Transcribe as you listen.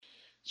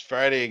It's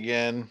Friday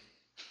again.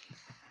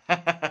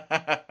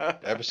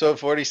 Episode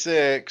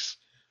 46.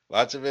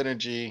 Lots of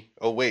energy.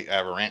 Oh, wait, I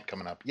have a rant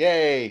coming up.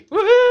 Yay!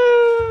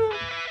 Woohoo!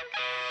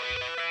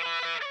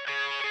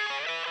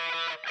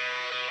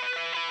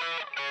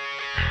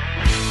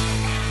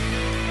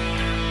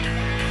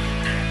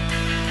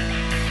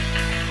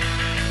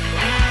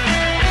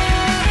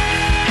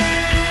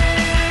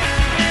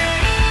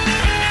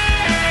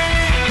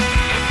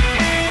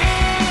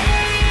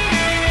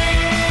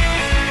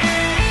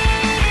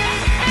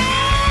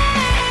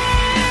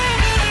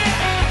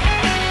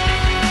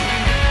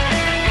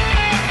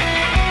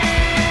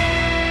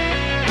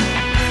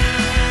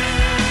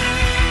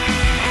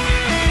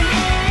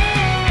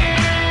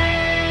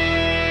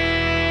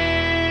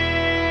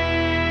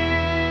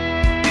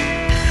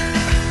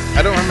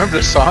 I don't remember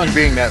the song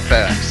being that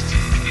fast.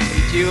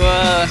 Did you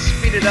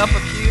speed it up a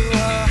few?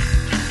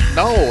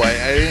 No, I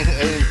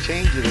didn't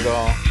change it at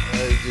all.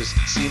 It just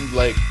seemed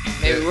like...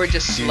 Maybe we're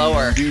just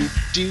slower. Do,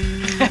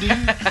 do, do,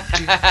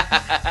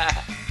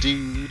 do,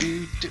 do,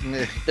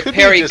 do. The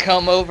Perry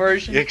Como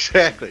version.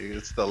 Exactly.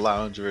 It's the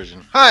lounge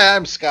version. Hi,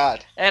 I'm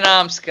Scott. And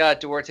I'm Scott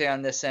Duarte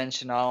on this end,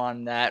 Chanel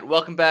on that.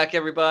 Welcome back,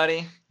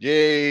 everybody.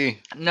 Yay.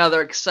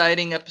 Another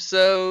exciting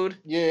episode.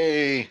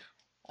 Yay.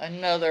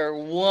 Another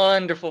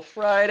wonderful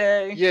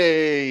Friday.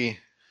 Yay. I'm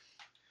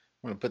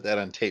going to put that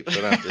on tape so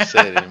I don't have to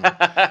say it anymore.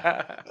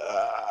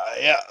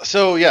 Yeah,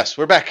 so yes,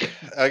 we're back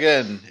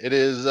again. It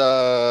is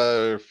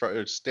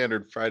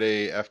standard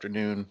Friday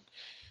afternoon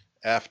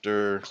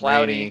after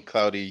rainy,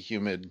 cloudy,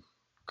 humid,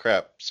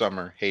 crap,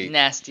 summer, hate.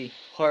 Nasty.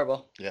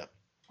 Horrible. Yeah.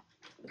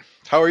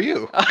 How are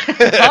you?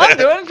 I'm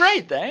doing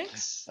great,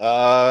 thanks.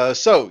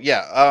 So,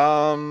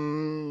 yeah.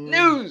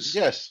 News.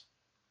 Yes.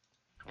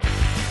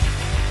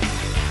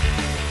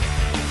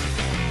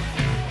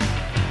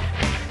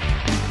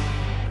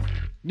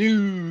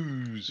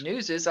 News.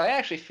 News is I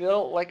actually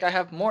feel like I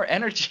have more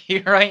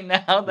energy right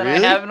now than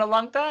Really? I have in a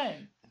long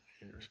time.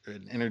 You're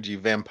an energy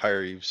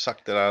vampire. You've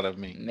sucked it out of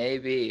me.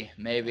 Maybe.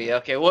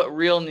 Okay, what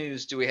real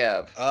news do we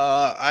have?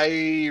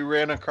 I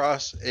ran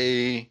across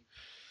a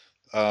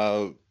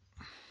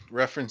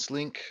reference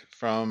link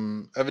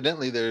from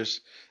evidently there's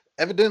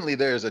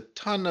a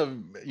ton of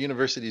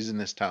universities in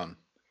this town.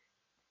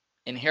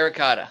 In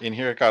Hirikata. In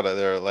Hirikata,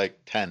 there are like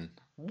 10.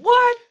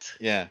 What?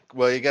 Yeah.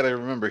 Well, you got to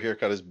remember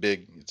Hirikata's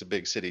big. It's a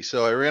big city.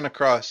 So I ran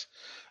across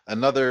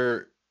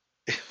another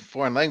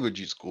foreign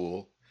language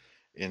school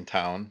in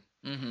town,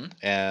 Mm-hmm.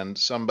 and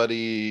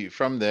somebody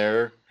from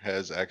there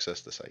has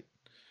accessed the site.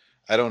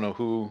 I don't know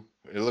who.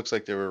 It looks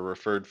like they were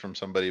referred from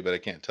somebody, but I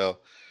can't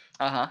tell.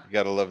 Uh-huh. You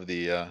gotta love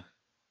the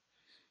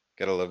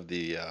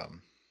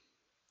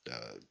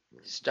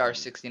Star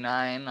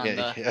 69 on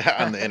the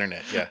yeah, on the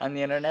internet. Yeah. on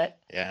the internet.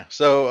 Yeah.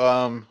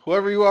 So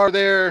whoever you are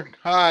there,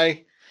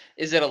 hi.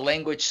 Is it a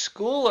language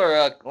school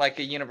or like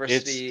a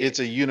university? It's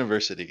a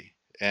university,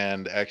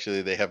 and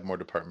actually they have more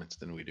departments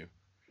than we do.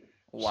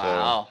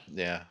 Wow. So,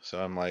 yeah. So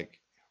I'm like,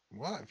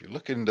 well, if you're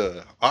looking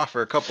to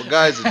offer a couple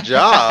guys a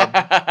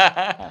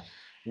job,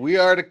 we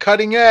are the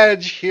cutting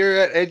edge here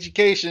at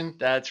education.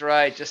 That's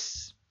right.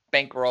 Just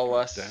bankroll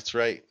us. That's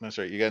right.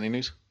 You got any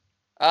news?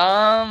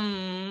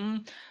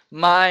 On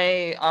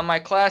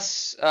my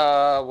class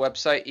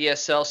website,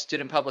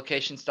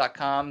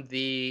 eslstudentpublications.com,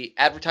 the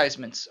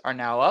advertisements are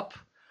now up.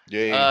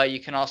 Yay.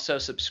 You can also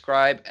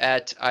subscribe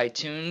at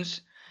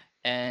iTunes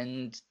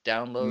and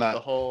download the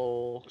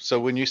whole. So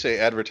when you say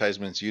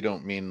advertisements, you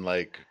don't mean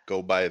like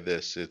go buy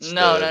this. It's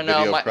No.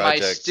 video My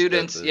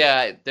students,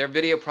 their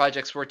video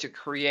projects were to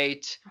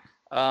create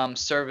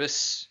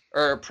service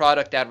or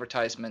product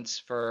advertisements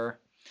for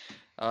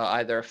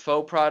either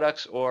faux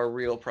products or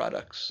real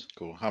products.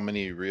 Cool. How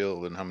many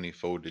real and how many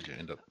faux did you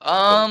end up?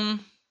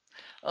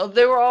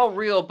 They were all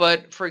real,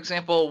 but for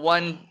example,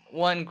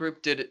 one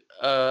group did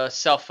a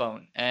cell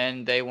phone,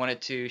 and they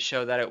wanted to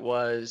show that it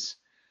was,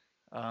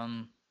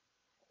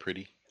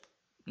 Pretty.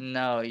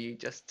 No, you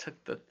just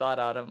took the thought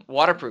out of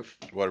waterproof.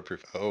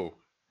 Waterproof. Oh,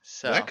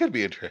 So that could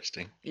be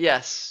interesting.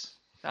 yes,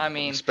 I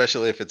mean,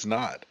 Especially if it's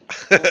not.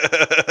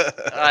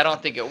 I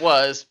don't think it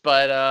was,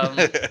 but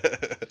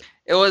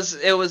it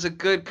was a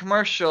good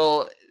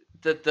commercial.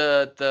 That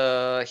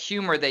the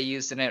humor they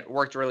used in it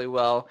worked really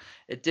well.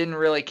 It didn't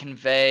really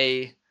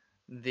convey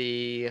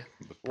the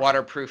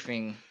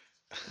waterproofiness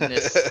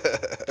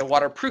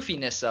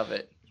of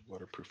it.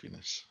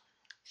 Waterproofiness.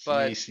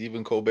 But See,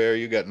 Stephen Colbert,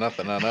 you got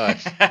nothing on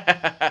us.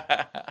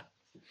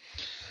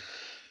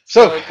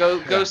 So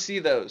go see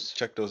those.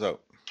 Check those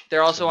out.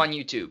 They're also on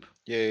YouTube.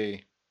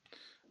 Yay.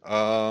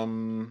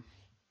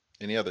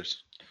 Any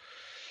others?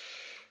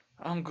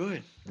 I'm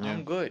good. Yeah.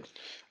 I'm good.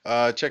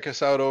 Check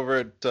us out over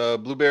at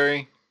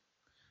Blueberry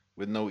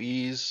with no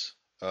E's.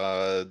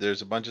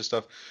 There's a bunch of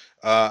stuff.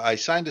 I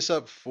signed us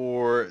up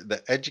for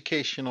the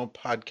Educational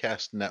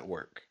Podcast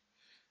Network,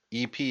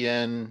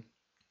 EPN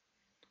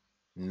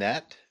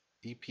Net,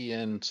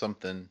 EPN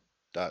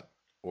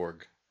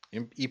something.org,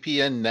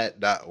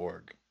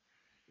 EPNnet.org,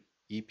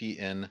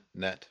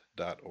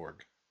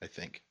 EPNnet.org, I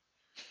think.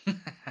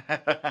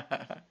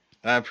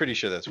 I'm pretty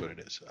sure that's what it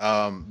is.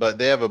 But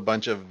they have a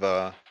bunch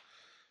of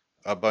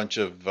a bunch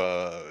of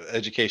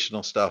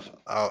educational stuff.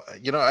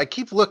 I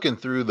keep looking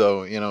through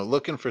though,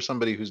 looking for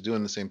somebody who's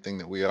doing the same thing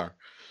that we are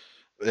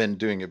and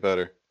doing it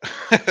better.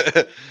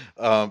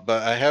 But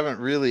I haven't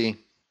really.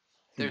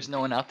 There's no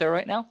one out there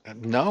right now?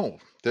 No,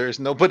 there's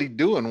nobody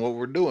doing what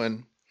we're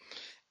doing.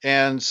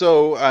 And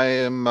so I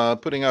am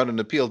putting out an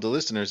appeal to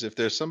listeners. If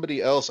there's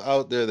somebody else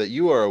out there that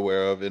you are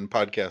aware of in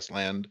podcast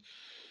land,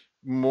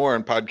 more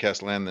in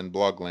podcast land than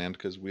blog land,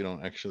 because we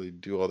don't actually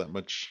do all that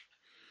much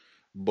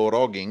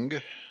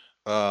blogging,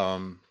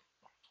 um,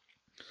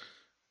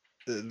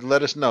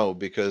 let us know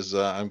because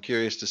I'm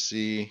curious to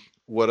see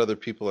what other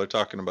people are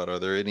talking about. Are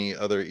there any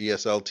other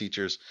ESL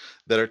teachers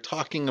that are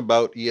talking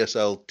about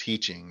ESL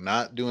teaching,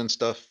 not doing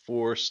stuff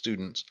for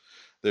students?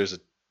 There's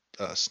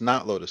a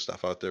snot load of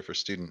stuff out there for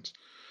students.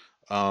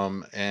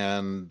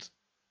 And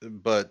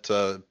but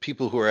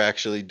people who are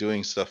actually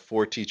doing stuff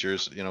for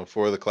teachers,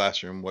 for the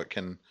classroom, what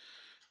can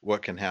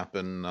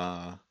happen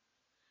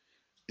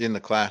in the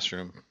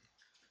classroom.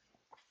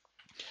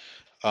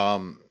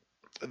 Um,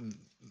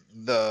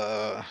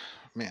 the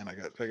man, I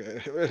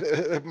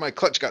got my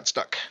clutch got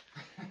stuck.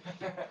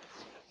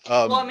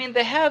 Well, I mean,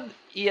 they have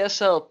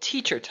ESL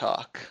Teacher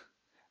Talk,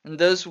 and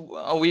those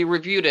we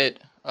reviewed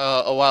it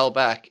a while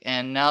back,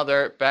 and now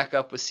they're back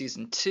up with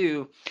season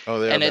 2, Oh,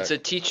 they are and it's back.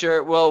 a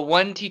teacher. Well,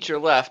 one teacher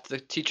left. The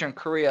teacher in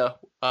Korea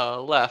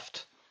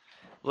left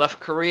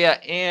Korea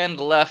and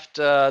left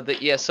the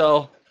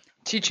ESL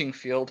teaching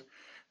field,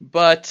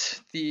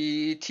 but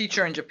the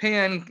teacher in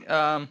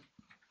Japan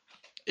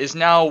is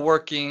now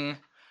working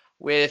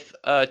with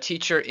a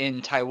teacher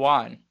in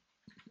Taiwan,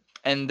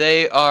 and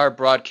they are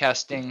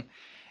broadcasting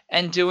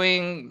and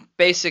doing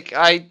basic.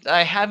 I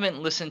haven't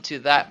listened to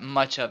that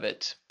much of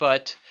it,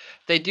 but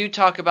they do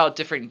talk about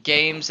different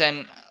games,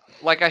 and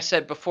like I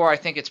said before, I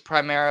think it's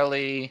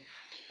primarily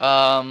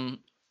um,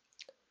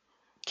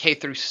 K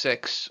through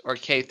 6 or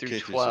K through K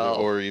through 6, 12.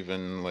 or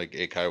even like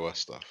Eikaiwa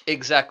stuff.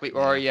 Exactly,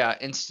 or Yeah.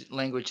 yeah,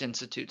 Language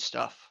Institute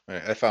stuff. All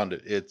right, I found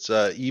it. It's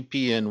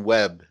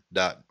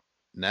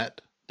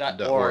epnweb.net.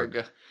 .org.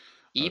 Okay.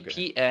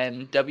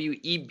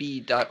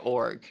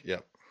 epnweb.org.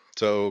 Yep.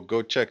 So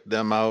go check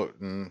them out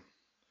and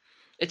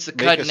It's the make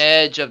cutting us.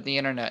 edge of the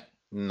internet.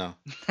 No,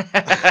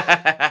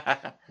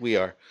 we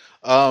are.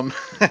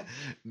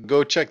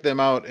 Go check them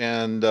out,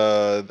 and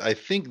I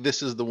think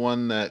this is the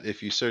one that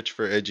if you search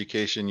for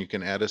education, you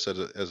can add us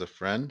as a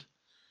friend.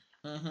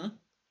 Mm-hmm.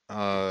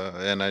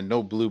 And I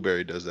know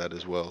Blueberry does that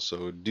as well,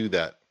 so do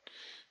that.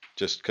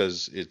 Just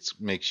because it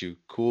makes you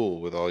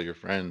cool with all your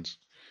friends.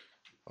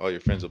 All your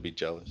friends will be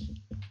jealous.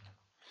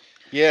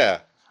 Yeah.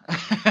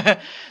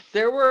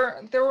 There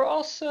were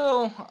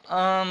also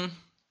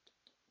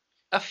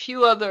a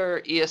few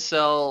other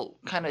ESL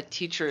kind of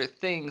teacher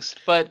things,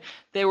 but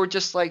they were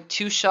just like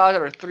 2-shot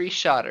or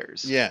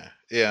 3-shotters. Yeah,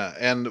 yeah,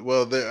 and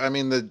well, I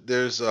mean,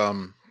 there's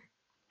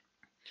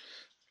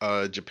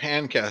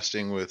Japan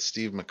casting with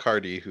Steve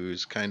McCarty,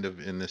 who's kind of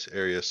in this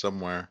area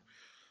somewhere.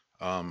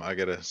 I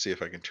gotta see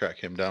if I can track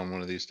him down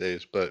one of these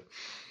days, but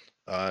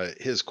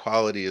his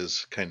quality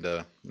is kind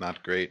of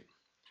not great.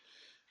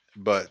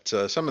 But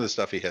some of the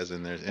stuff he has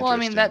in there is Well, I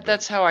mean interesting. But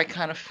that's how I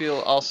kind of feel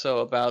also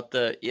about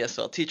the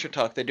ESL Teacher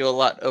Talk. They do a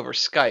lot over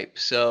Skype,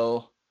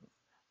 so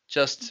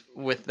just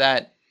with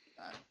that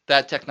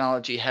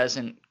technology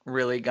hasn't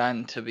really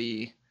gotten to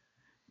be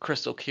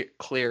crystal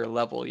clear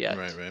level yet.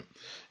 right, right,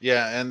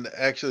 yeah, and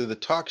actually the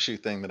talk shoe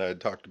thing that I had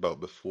talked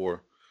about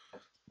before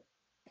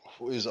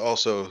is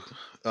also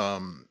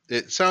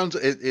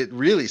it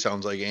really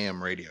sounds like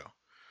AM radio,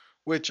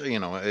 which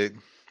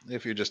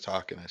if you're just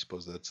talking, I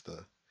suppose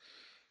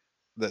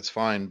that's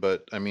fine.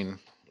 But I mean,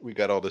 we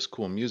got all this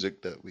cool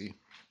music that we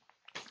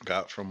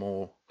got from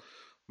old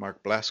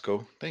Mark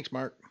Blasco. Thanks,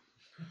 Mark.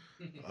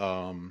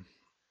 Um,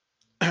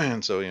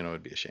 and so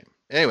it'd be a shame.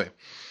 Anyway,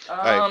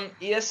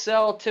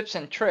 ESL tips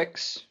and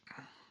tricks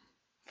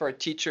for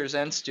teachers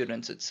and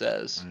students. It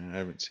says I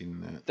haven't seen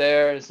that.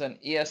 there's an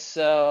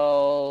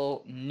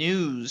ESL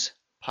news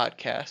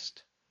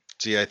podcast.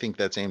 See, I think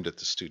that's aimed at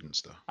the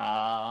students though.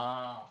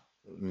 Ah.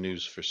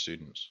 News for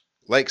students,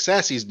 like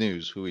Sassy's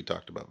News, who we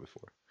talked about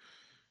before,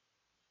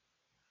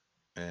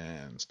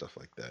 and stuff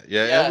like that.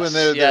 Yeah, and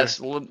when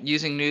Yes,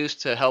 using news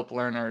to help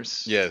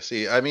learners. yeah.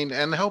 See, I mean,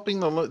 and helping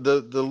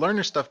the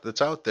learner stuff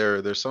that's out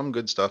there. There's some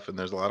good stuff, and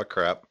there's a lot of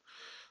crap.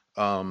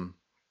 Um,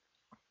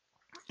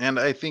 and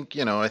I think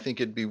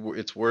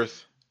it's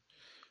worth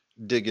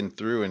digging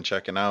through and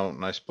checking out.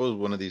 And I suppose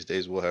one of these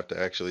days we'll have to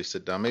actually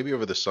sit down. Maybe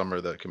over the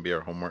summer that can be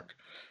our homework.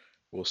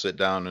 We'll sit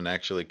down and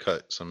actually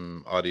cut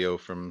some audio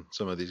from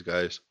some of these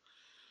guys,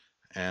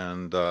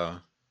 and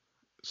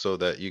so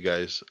that you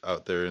guys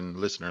out there in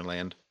listener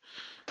land,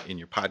 in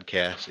your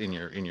podcast, in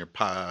your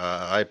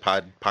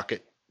iPod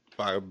Pocket,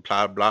 blah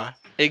blah blah,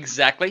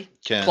 Exactly.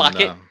 can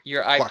Pocket.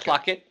 Your eye Pocket.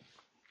 pocket.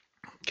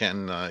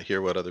 can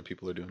hear what other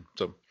people are doing.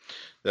 So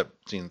that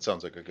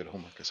sounds like a good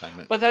homework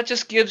assignment. But that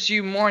just gives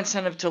you more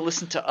incentive to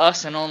listen to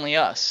us and only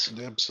us.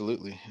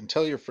 Absolutely, and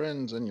tell your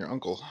friends and your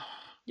uncle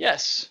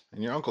Yes.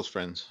 and your uncle's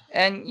friends.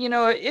 And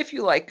if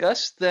you like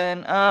us,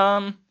 then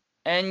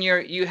and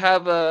you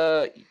have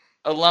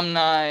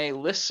alumni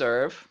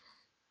listserv.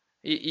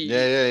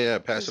 Yeah.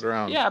 Pass it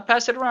around. Yeah,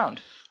 pass it around.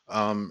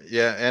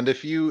 Yeah, and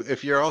if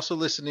you're also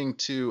listening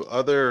to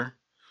other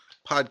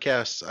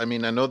podcasts, I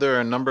mean, I know there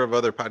are a number of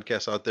other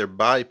podcasts out there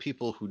by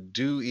people who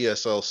do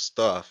ESL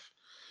stuff,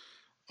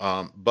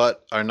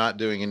 but are not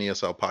doing an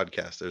ESL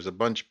podcast. There's a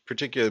bunch,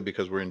 particularly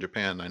because we're in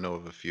Japan. I know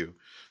of a few.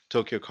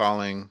 Tokyo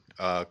Calling,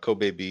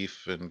 Kobe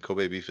Beef, and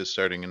Kobe Beef is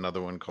starting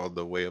another one called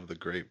The Way of the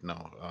Grape.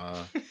 No,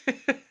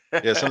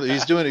 yeah,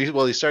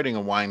 he's starting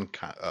a wine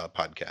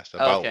podcast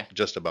Okay.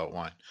 just about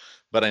wine.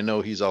 But I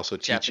know he's also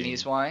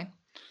Japanese teaching. wine,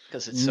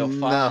 because it's so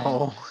fine.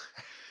 No,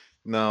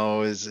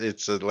 no,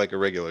 it's like a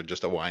regular,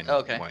 just a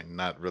Okay. wine,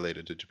 not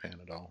related to Japan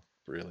at all,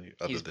 really.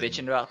 Other He's than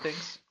bitching about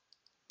things.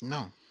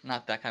 no,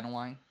 Not that kind of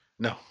wine.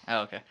 no,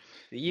 Oh, okay.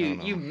 no.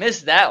 You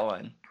missed that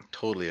one.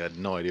 Totally, I had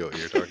no idea what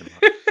you're talking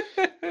about.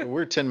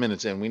 We're 10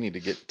 minutes in. We need to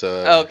get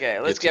Okay,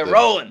 let's get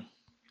rolling.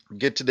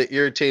 Get to the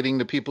irritating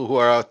the people who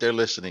are out there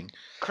listening.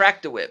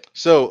 Crack the whip.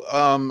 So,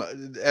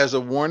 as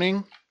a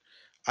warning,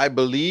 I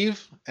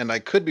believe, and I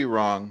could be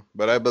wrong,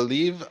 but I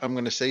believe I'm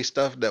going to say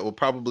stuff that will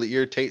probably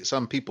irritate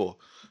some people.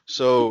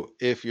 So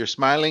if you're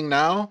smiling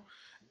now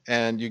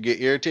and you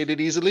get irritated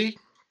easily,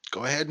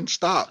 go ahead and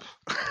stop.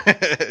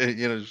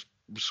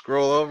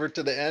 Scroll over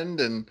to the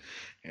end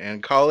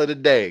and call it a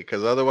day,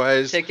 because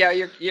otherwise, Take out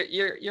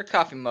your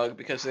coffee mug,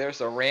 because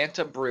there's a rant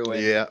a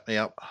brewing.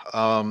 yeah.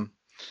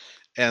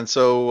 And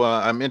so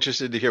I'm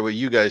interested to hear what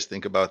you guys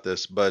think about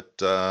this, but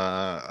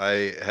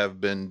I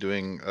have been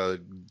doing a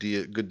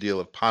good deal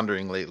of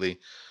pondering lately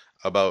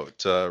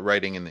about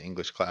writing in the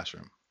English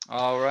classroom.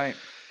 All right.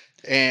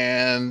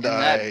 And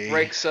that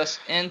breaks us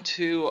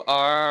into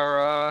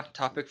our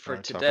topic for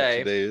our today.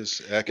 Topic today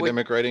is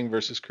academic writing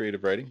versus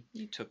creative writing.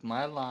 You took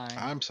my line.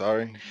 I'm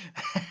sorry.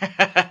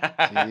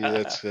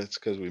 That's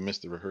because we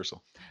missed the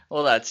rehearsal.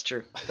 Well, that's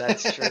true.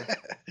 That's true.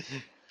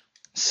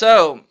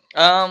 So,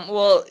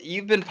 well,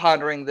 you've been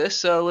pondering this,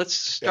 so let's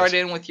start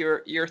in with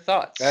your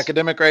thoughts.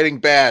 Academic writing,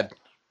 bad.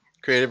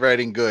 Creative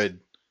writing,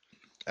 good.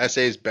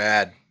 Essays,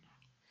 bad.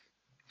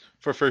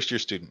 For first-year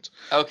students.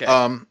 Okay.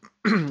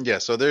 Yeah,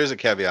 so there is a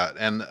caveat,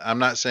 and I'm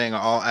not saying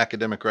all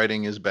academic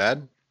writing is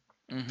bad.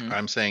 Mm-hmm.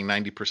 I'm saying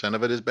 90%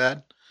 of it is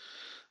bad.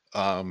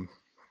 And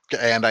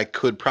I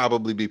could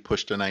probably be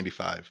pushed to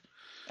 95.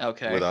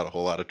 Okay. Without a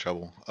whole lot of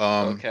trouble.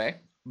 Okay.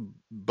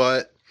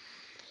 But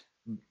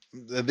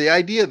the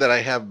idea that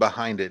I have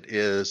behind it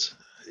is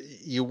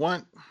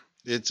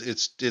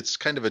it's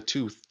kind of a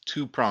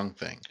two-pronged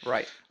thing.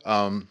 Right.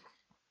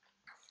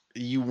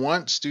 You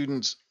want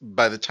students,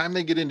 by the time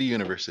they get into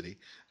university,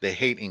 they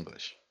hate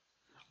English.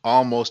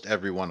 Almost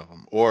every one of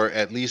them, or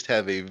at least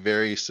have a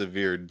very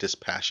severe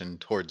dispassion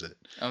towards it.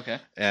 Okay.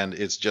 And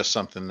it's just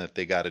something that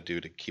they got to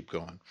do to keep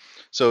going.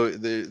 So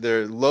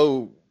they're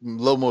low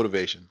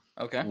motivation.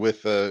 Okay.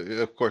 With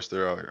of course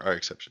there are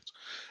exceptions.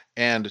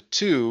 And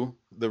two,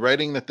 the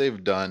writing that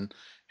they've done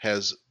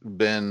has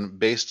been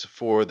based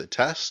for the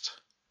test,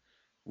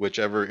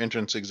 whichever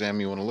entrance exam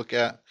you want to look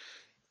at,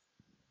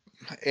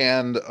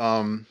 and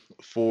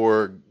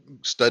for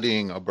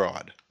studying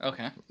abroad.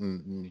 Okay.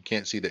 You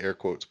can't see the air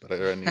quotes, but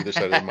they're on either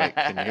side of the mic.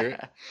 Can you hear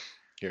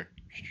it?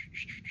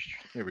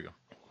 Here we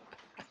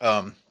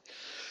go.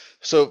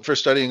 So for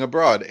studying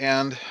abroad,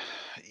 and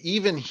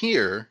even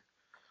here,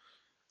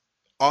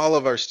 all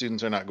of our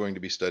students are not going to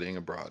be studying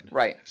abroad.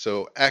 Right.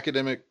 So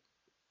academic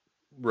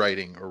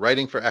writing, or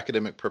writing for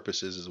academic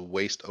purposes, is a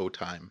waste of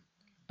time.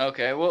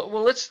 Okay. Well,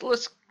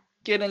 let's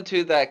get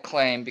into that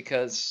claim,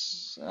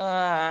 because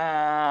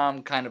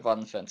I'm kind of on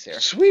the fence here.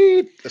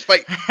 Sweet. Let's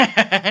fight.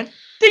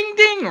 Ding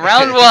ding.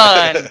 Round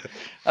one.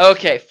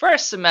 Okay.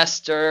 First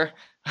semester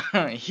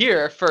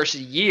here, first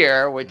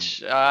year,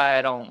 which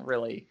I don't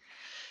really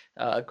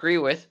agree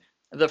with.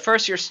 The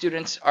first year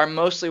students are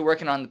mostly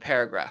working on the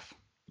paragraph.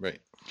 Right.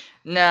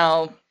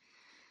 Now,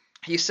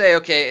 you say,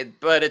 okay,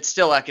 but it's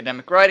still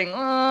academic writing.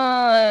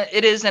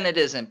 It is and it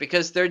isn't,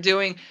 because they're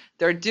doing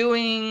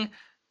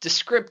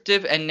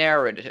descriptive and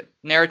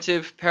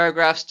narrative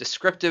paragraphs,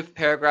 descriptive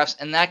paragraphs,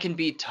 and that can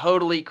be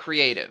totally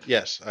creative.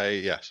 Yes,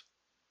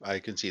 I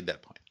concede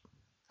that point.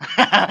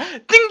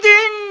 Ding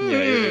ding!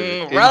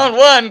 Yeah. Round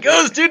one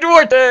goes to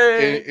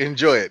Duarte.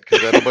 Enjoy it,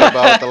 because that'll be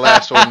about the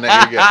last one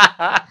that you get.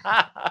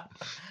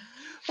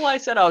 Well, I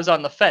said I was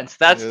on the fence.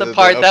 That's the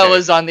part that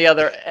was on the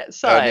other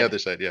side. On the other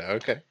side, yeah,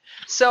 okay.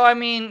 So, I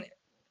mean,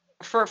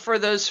 for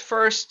those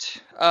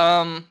first,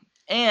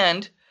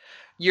 and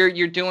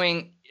you're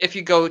doing, if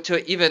you go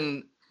to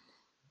even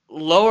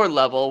lower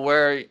level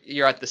where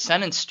you're at the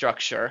sentence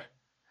structure,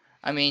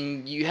 I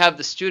mean, you have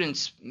the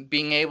students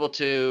being able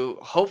to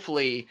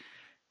hopefully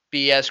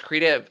be as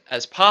creative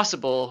as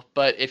possible,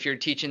 but if you're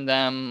teaching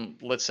them,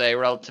 let's say,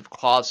 relative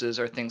clauses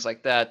or things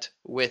like that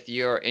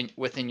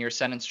within your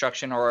sentence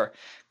structure or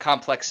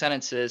complex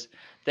sentences,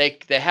 they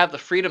have the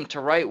freedom to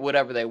write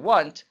whatever they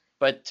want,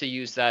 but to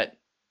use that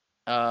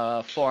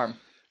form.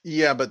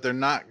 Yeah, but they're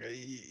not.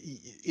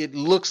 It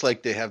looks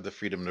like they have the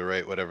freedom to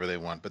write whatever they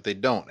want, but they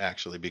don't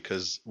actually,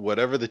 because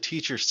whatever the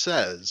teacher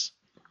says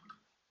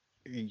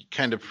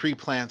kind of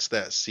pre-plants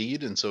that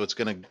seed, and so it's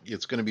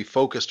gonna be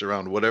focused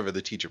around whatever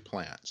the teacher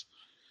plants.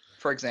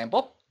 For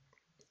example,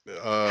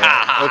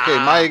 ha Okay,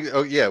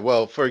 ha. yeah,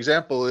 well, for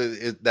example,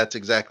 that's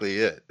exactly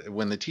it.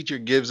 When the teacher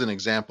gives an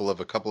example of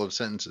a couple of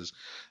sentences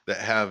that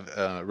have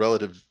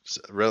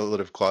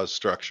relative clause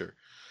structure,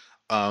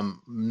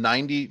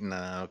 90,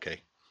 nah,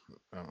 okay,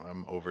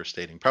 I'm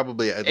overstating.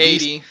 Probably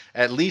 80.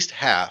 at least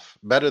half,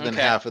 better than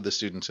Okay. half of the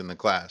students in the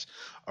class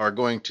are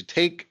going to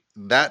take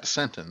that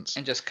sentence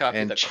And just copy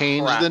and the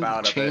crap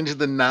out of it. change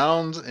the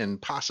nouns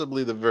and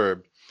possibly the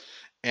verb,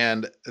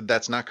 and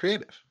that's not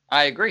creative.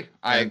 I agree.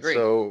 I And agree.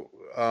 so,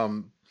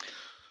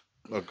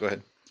 oh, go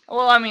ahead.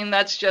 Well, I mean,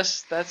 that's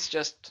just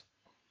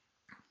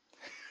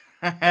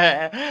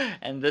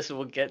and this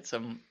will get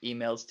some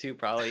emails too,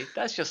 probably.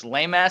 That's just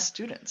lame ass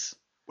students.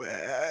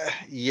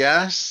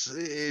 Yes,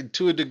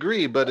 to a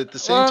degree, but at the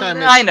same Well,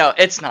 time, I it's know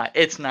it's not.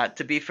 It's not.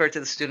 To be fair to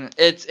the student,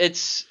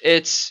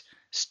 it's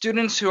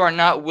students who are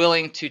not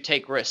willing to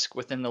take risk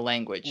within the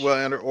language, well,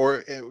 and,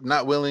 or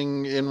not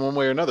willing in one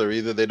way or another.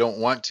 Either they don't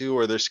want to,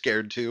 or they're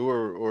scared to,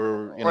 or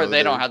or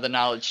they don't they're have the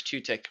knowledge to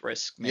take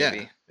risk. yeah,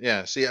 Maybe.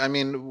 yeah. See, I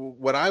mean,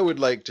 what I would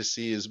like to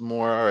see is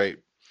more, all right,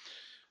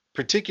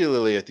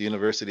 particularly at the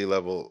university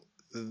level,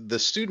 the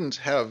students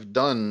have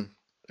done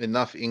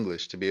enough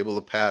English to be able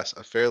to pass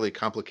a fairly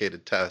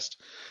complicated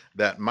test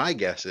that my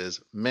guess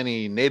is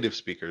many native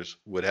speakers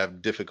would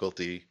have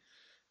difficulty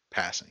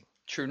passing.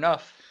 True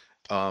enough.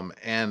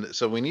 And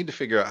so we need to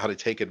figure out how to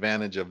take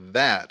advantage of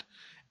that.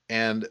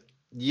 And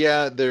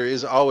yeah, there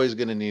is always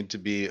going to need to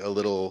be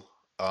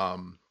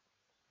um,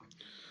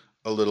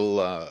 a little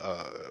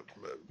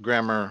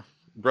grammar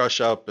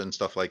brush up and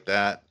stuff like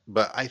that.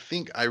 But I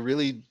think I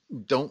really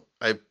don't.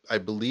 I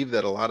believe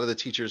that a lot of the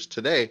teachers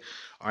today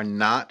are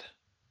not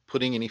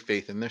putting any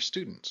faith in their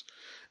students.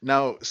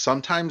 Now,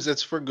 sometimes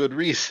it's for good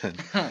reason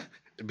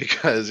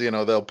because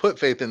they'll put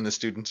faith in the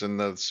students and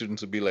the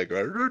students will be like,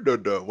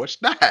 what's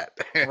that?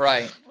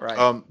 Right.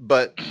 Right.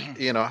 But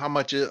how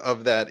much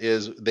of that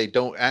is they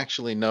don't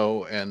actually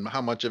know, and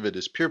how much of it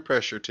is peer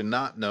pressure to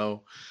not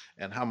know,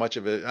 and how much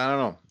of it, I don't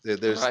know.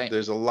 Right.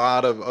 There's a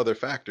lot of other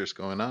factors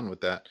going on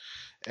with that,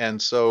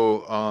 and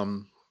so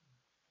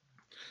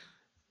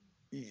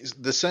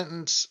the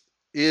sentence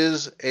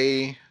is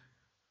a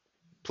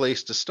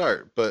place to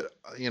start, but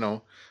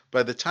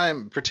by the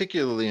time,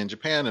 particularly in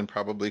Japan and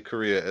probably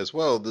Korea as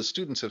well, the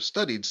students have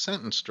studied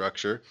sentence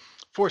structure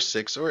for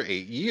 6 or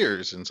 8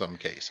 years in some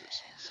cases.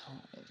 So,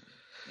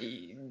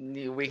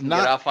 we can get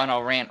Not off on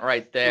a rant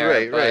right there,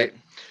 right, right. but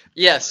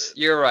yes,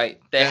 you're right.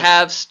 They And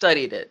have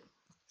studied it.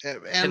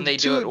 Can and they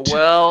do it to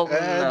well?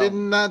 they're No.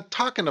 not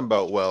talking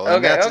about well, and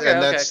Okay, that's okay,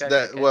 and okay, that's okay, okay,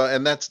 that okay. well,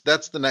 and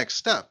that's the next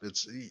step.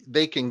 It's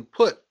they can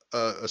put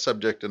a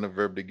subject and a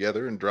verb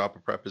together and drop a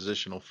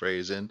prepositional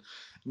phrase in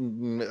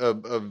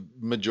a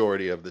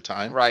majority of the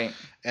time, Right.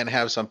 and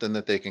have something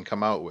that they can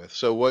come out with.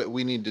 So what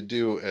we need to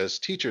do as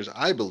teachers,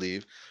 I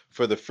believe,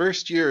 for the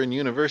first year in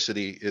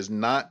university is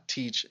not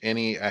teach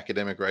any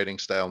academic writing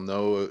style,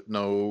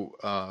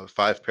 no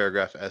 5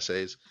 paragraph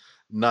essays,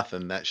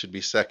 nothing. That should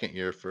be second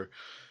year for,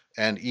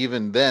 and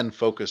even then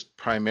focused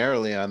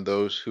primarily on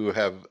those who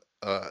have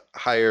a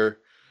higher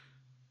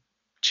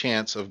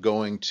chance of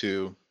going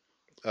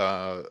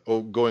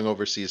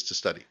overseas to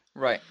study.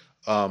 Right.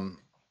 Um,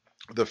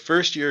 the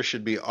first year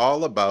should be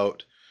all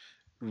about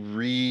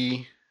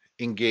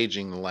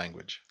re-engaging the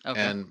language,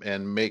 Okay.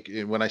 and make,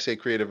 when I say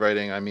creative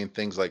writing, I mean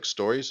things like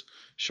stories,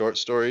 short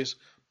stories,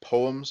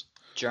 poems,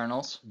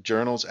 Journals.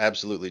 journals,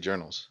 absolutely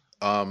journals.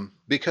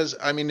 Because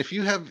I mean, if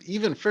you have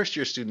even first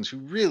year students who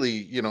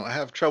really,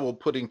 have trouble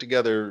putting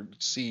together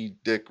see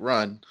Dick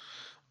run,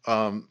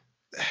 um,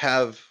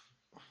 have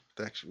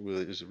that actually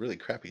really is a really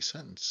crappy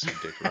sentence, see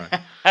Dick run.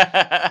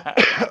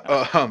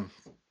 um,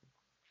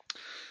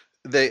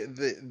 they,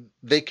 they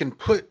they can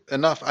put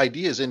enough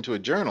ideas into a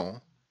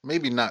journal,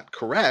 maybe not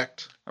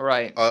correct,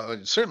 Right.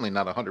 certainly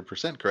not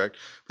 100% correct,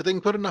 but they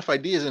can put enough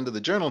ideas into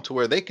the journal to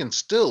where they can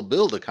still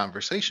build a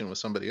conversation with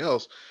somebody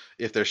else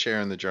if they're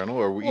sharing the journal,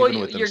 or Well, even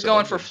with you're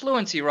going themselves. for Or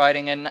fluency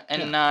writing and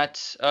yeah,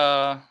 not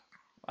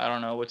I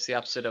don't know what's the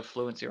opposite of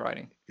fluency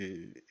writing.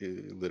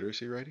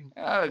 literacy writing.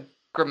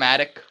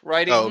 Grammatic Oh,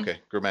 writing. okay,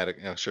 grammatic.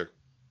 Yeah, sure.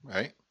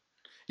 Right.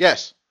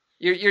 Yes.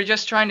 You're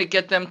just trying to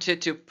get them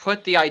to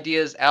put the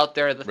ideas out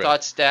there, the Right.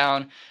 thoughts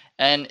down,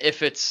 and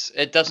if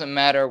it doesn't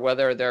matter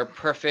whether they're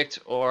perfect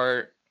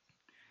or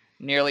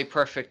nearly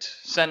perfect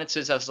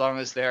sentences as long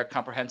as they're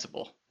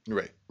comprehensible.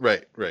 Right.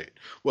 Right. Right.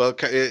 Well,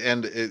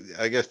 and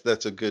I guess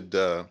that's a good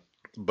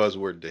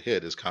buzzword to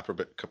hit is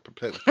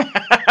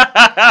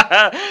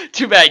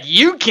Too bad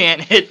you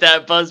can't hit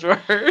that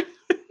buzzword.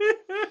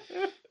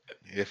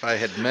 if I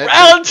had meant to,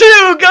 Round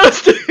two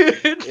goes to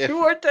if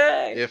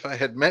Duarte. if I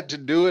had meant to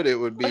do it, it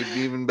would be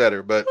even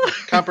better. But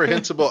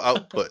comprehensible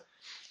output,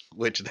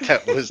 which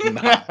that was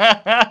not.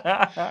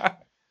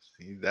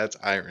 See, that's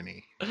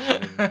irony.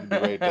 I need to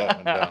write that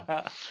one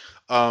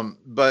down.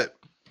 But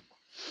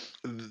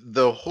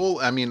the whole,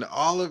 I mean,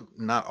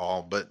 not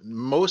all, but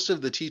most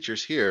of the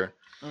teachers here,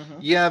 Mhm.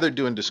 yeah, they're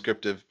doing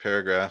descriptive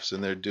paragraphs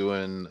and they're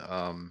doing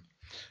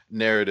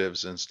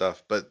narratives and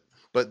stuff, but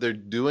they're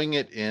doing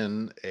it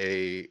in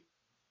a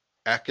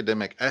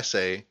academic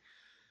essay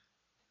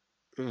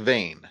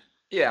vein.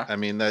 Yeah. I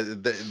mean,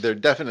 they're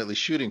definitely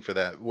shooting for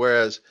that.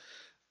 Whereas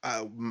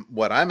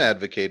what I'm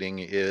advocating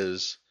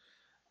is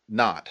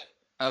not,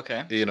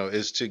 Okay.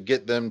 is to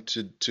get them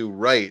to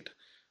write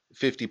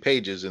 50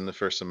 pages in the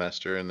first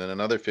semester and then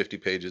another 50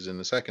 pages in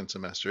the second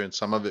semester, and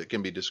some of it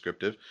can be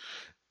descriptive,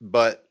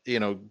 but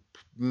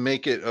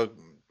make it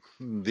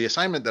the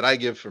assignment that I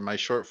give for my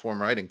short form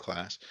writing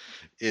class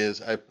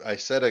is I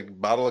set a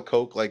bottle of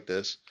Coke like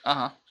this,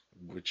 Uh-huh.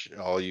 which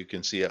all you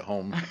can see at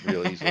home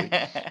real easily.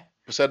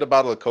 Set a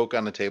bottle of Coke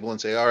on the table and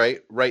say, all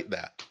right, write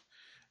that.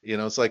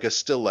 It's like a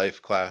still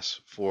life class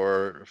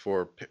for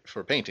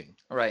painting.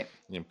 Right.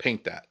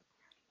 Paint that.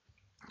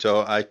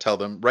 So I tell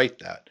them, write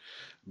that.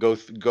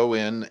 Go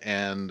in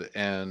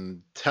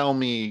and tell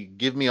me,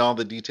 give me all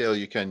the detail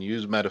you can.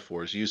 Use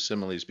metaphors, use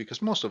similes,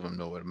 because most of them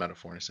know what a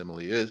metaphor and a simile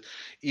is,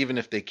 even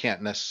if they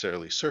can't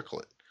necessarily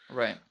circle it.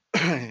 Right.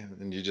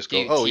 And you just Do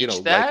go, you oh,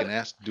 teach like an that?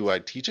 ass. Do I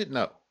teach it?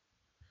 No,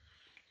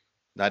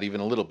 not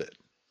even a little bit.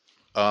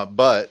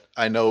 But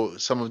I know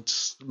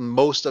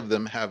most of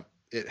them have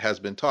it has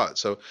been taught.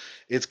 So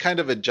it's kind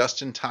of a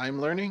just-in-time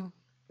learning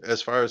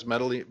as far as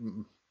mentally.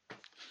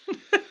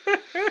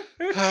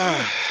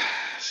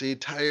 See,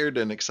 tired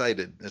and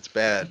excited. It's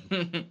bad.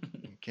 You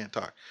can't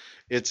talk.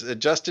 It's a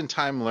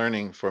just-in-time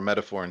learning for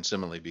metaphor and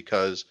simile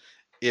because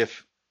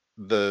if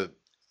the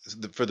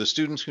for the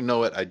students who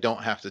know it, I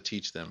don't have to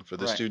teach them. For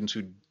the Right. students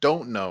who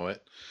don't know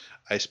it,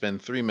 I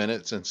spend 3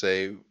 minutes and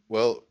say,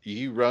 well,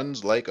 he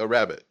runs like a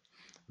rabbit.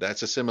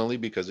 That's a simile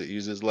because it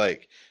uses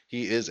like.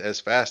 He is as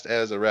fast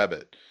as a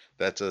rabbit.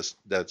 That's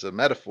a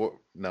metaphor.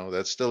 No,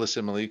 that's still a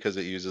simile because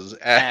it uses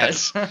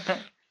As. as.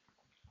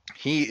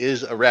 He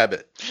is a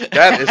rabbit.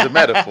 That is a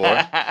metaphor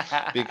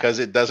because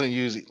it doesn't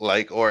use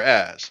like or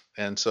as.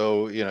 And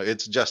so,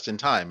 it's just in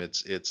time.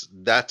 It's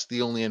that's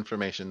the only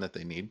information that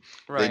they need.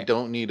 They Right.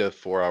 don't need a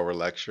 4-hour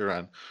lecture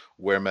on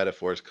where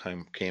metaphors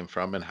came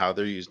from and how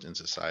they're used in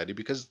society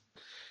because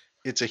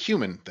it's a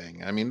human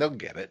thing. I mean, they'll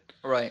get it.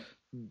 Right.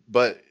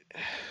 But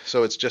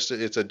so it's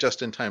a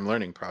just in time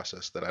learning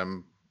process that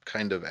I'm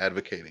kind of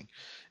advocating.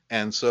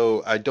 And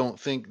so I don't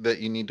think that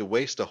you need to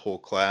waste a whole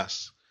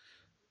class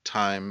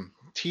time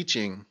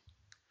teaching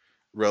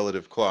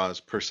relative clause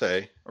per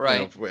se,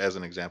 Right. as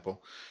an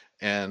example.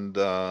 And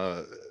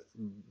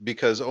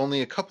because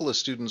only a couple of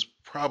students,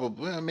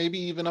 probably maybe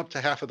even up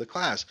to half of the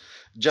class,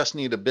 just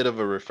need a bit of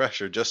a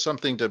refresher, just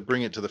something to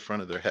bring it to the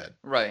front of their head.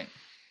 Right.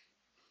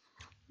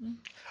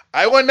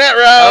 I won that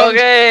round.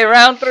 Okay,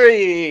 round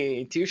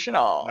 3. To All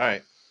Chanel.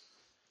 right.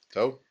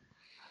 So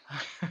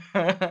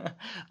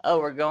Oh,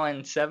 we're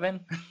going 7?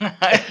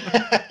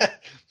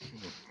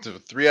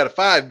 3 out of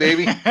 5,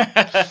 baby.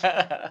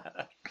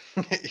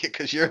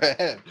 Because you're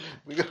ahead.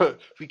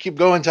 We keep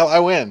going until I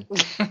win.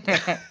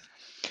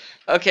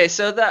 Okay,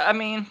 so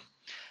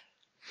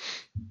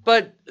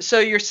so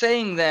you're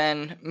saying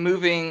then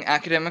moving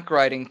academic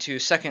writing to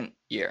second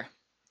year.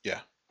 Yeah.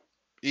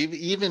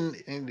 Even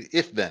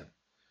if then,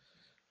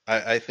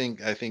 I think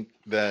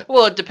that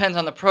Well, it depends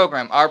on the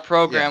program. Our yeah,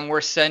 program,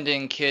 we're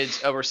sending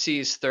kids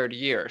overseas third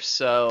year,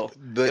 so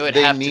it would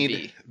have to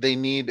be. they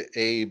need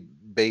a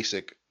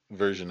basic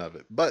version of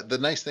it. But the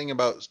nice thing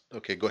about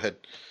okay, go ahead.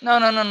 No,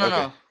 Okay,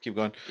 no. keep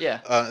going.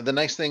 Yeah. The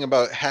nice thing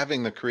about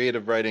having the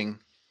creative writing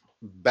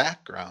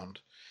background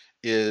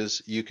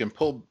is you can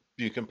pull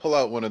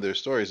out one of their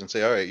stories and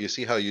say, all right, you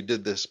see how you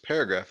did this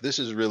paragraph? This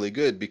is really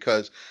good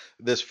because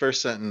this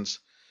first sentence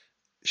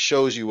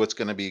shows you what's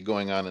going to be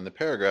going on in the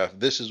paragraph.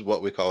 This is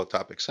what we call a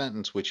topic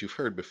sentence, which you've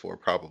heard before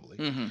probably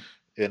Mm-hmm.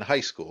 in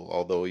high school,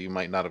 although you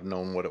might not have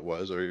known what it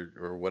was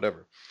or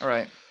whatever. All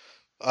right.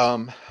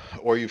 Um,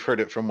 or you've heard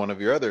it from one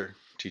of your other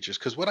teachers.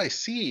 Because what I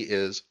see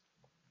is,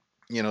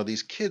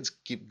 these kids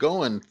keep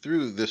going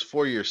through this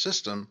 4-year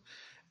system,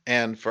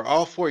 and for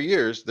all 4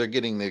 years, they're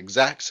getting the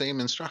exact same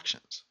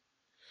instructions.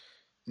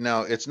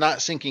 Now, it's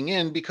not sinking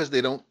in because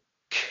they don't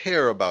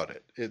care about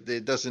it.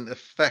 It doesn't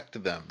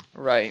affect them.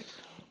 Right.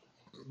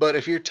 But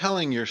if you're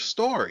telling your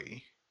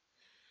story,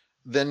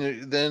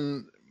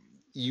 then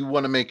you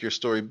want to make your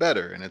story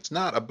better, and it's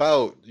not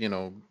about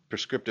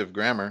prescriptive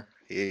grammar.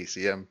 Hey,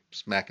 see, I'm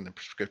smacking the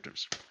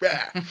prescriptives.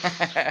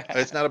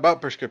 It's not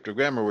about prescriptive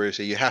grammar where you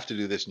say you have to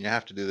do this and you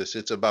have to do this.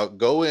 It's about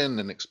go in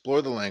and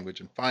explore the language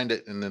and find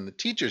it, and then the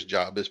teacher's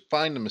job is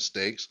find the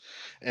mistakes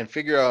and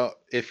figure out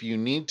if you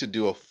need to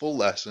do a full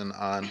lesson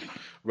on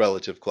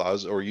relative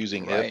clause or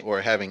using if Right. or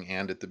having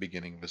and at the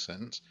beginning of a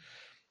sentence.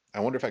 I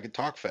wonder if I could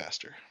talk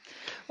faster.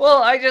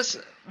 Well,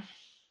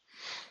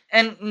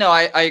 no,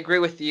 I agree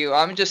with you.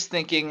 I'm just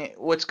thinking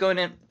what's going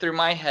in through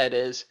my head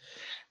is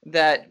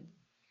that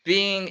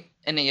being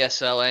in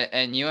ESL,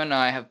 and you and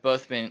I have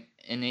both been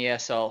in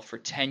ESL for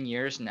 10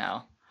 years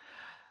now,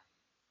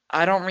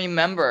 I don't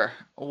remember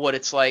what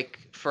it's like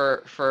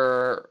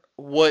for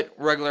what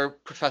regular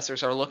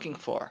professors are looking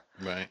for.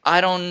 Right.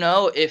 I don't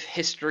know if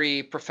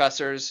history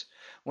professors,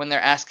 when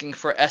they're asking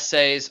for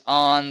essays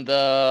on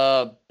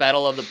the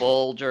Battle of the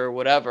Bulge or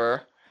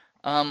whatever,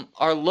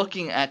 are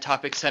looking at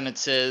topic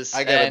sentences.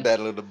 I got a And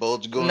Battle of the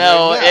Bulge going right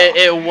no, now.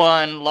 it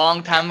won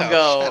long time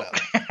Oh,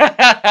 shut ago.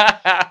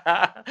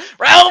 up.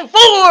 Round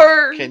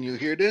 4. Can you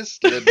hear this?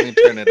 Let me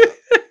turn it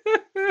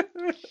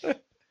up.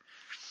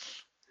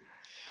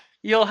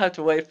 You'll have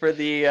to wait for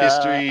the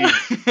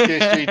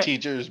History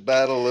teachers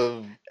battle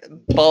of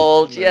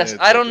bulge. Yes,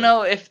 it's I don't okay.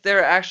 know if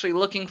they're actually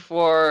looking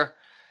for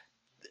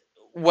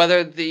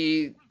whether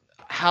the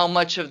how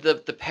much of the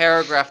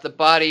paragraph, the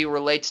body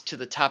relates to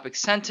the topic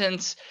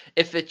sentence,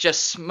 if it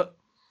just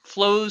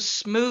flows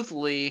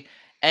smoothly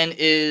and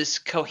is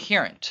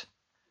coherent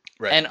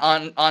Right.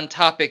 and on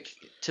topic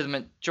to the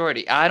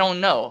majority. I don't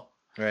know.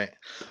 Right.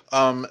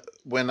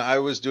 When I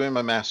was doing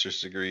my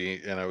master's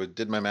degree, and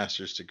did my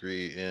master's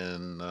degree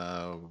in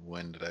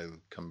when did I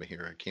come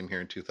here? I came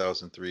here in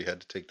 2003.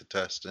 Had to take the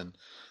test in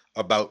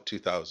about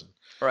 2000,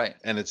 Right.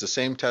 and it's the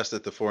same test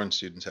that the foreign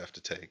students have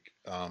to take.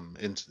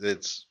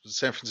 It's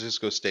San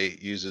Francisco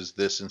State uses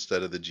this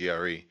instead of the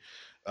GRE.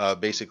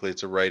 Basically,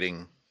 it's a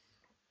writing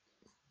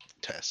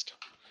test,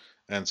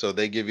 and so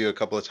they give you a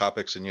couple of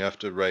topics, and you have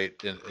to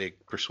write a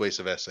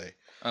persuasive essay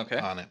Okay.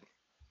 on it.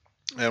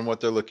 And what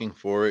they're looking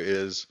for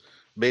is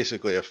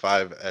basically a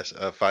 5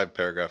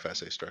 paragraph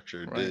essay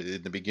structure. Right.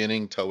 In the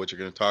beginning, tell what you're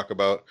going to talk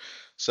about,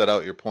 set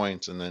out your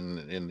points, and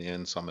then in the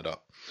end, sum it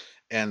up.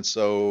 And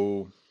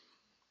so,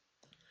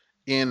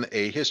 in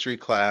a history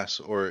class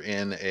or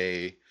in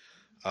a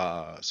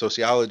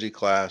sociology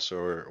class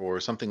or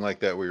something like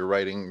that, where you're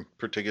writing,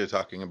 particularly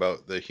talking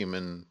about the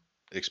human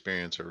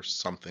experience or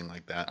something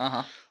like that,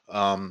 Uh-huh.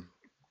 um,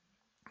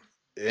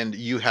 and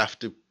you have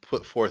to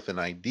put forth an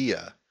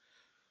idea,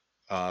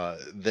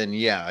 then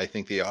yeah, I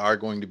think they are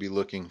going to be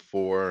looking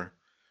for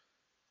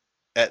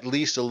at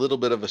least a little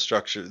bit of a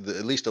structure,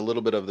 at least a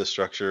little bit of the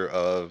structure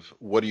of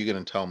what are you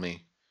going to tell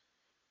me?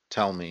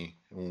 Tell me,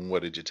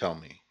 what did you tell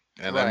me?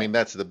 And I mean, Right.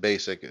 that's the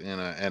basic,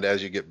 and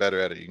as you get better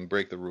at it, you can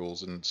break the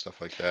rules and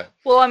stuff like that.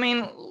 Well, I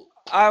mean,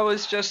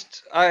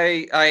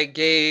 I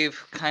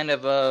gave kind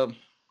of a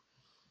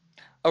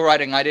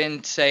writing. I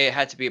didn't say it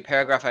had to be a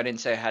paragraph. I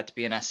didn't say it had to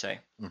be an essay.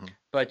 Hmm.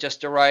 But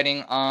just a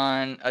writing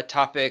on a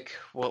topic.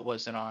 What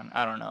was it on?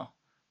 I don't know.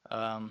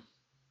 Um,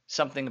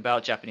 Something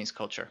about Japanese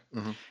culture.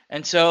 Hmm.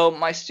 And so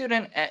my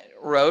student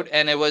wrote,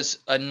 and it was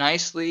a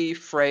nicely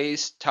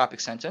phrased topic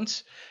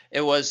sentence.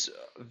 It was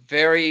a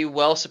very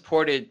well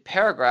supported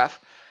paragraph,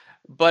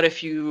 but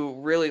if you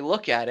really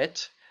look at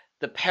it,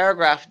 the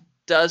paragraph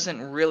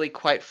doesn't really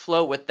quite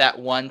flow with that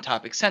one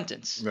topic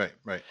sentence. Right,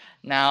 right.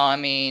 Now, I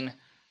mean,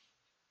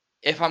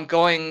 if I'm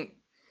going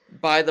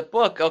by the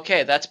book,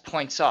 okay, that's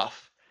points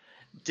off.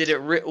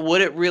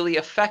 Would it really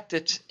affect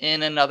it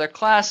in another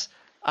class?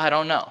 I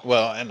don't know.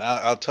 Well, and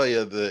I'll tell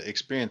you the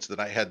experience that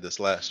I had this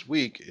last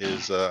week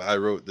is I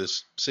wrote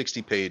this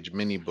 60-page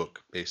mini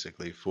book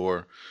basically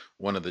for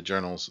one of the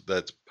journals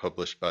that's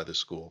published by the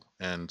school,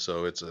 and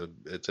so it's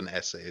an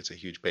essay, it's a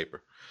huge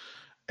paper,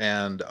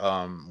 and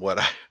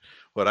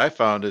what I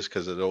found is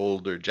because an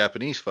older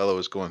Japanese fellow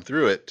was going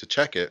through it to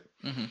check it,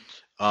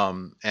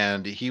 Hmm.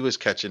 and he was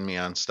catching me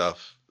on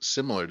stuff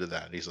similar to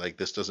that. He's like,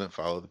 "This doesn't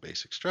follow the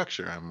basic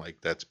structure." I'm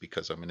like, "That's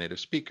because I'm a native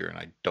speaker and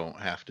I don't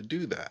have to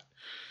do that."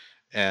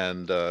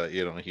 And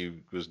he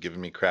was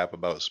giving me crap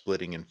about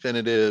splitting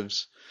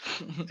infinitives,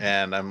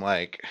 and I'm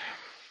like,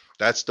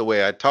 that's the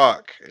way I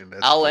talk, and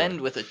that's I'll the way.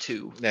 end with a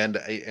two. And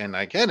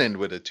I can end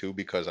with a two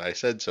because I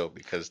said so,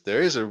 because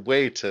there is a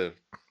way to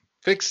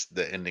fix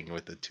the ending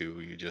with a two.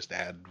 You just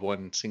add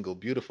one single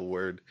beautiful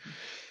word,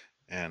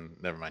 and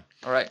never mind.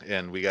 All right.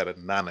 And we got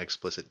a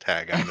non-explicit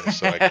tag on this,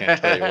 so I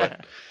can't tell you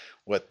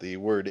what the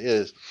word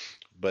is,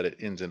 but it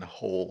ends in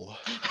whole.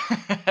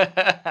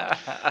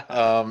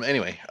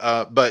 Anyway,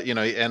 but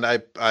and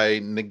I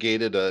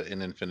negated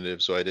an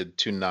infinitive, so I did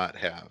to not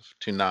have,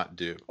 to not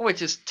do,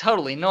 Which is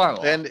totally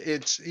normal. and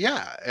it's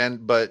yeah,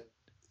 and but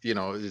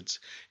it's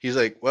he's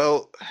like,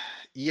 well,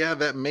 yeah,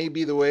 that may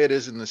be the way it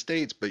is in the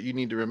States, but you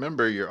need to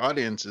remember your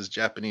audience is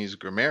Japanese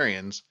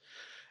grammarians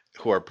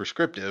who are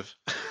prescriptive,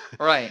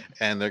 Right.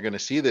 and they're going to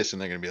see this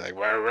and they're going to be like,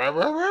 "Wah, wah,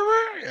 wah, wah,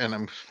 wah," and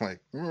I'm like,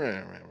 "Wah, wah, wah,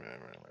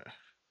 wah,"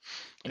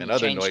 And and you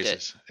other changed it.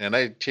 noises, and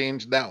I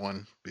changed that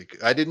one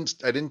because I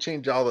didn't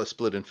change all the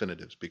split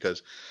infinitives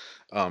because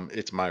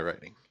it's my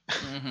writing.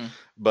 Hmm.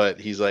 But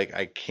he's like,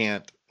 I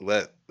can't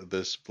let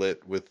the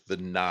split with the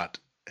not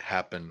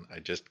happen. I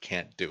just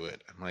can't do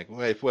it. I'm like,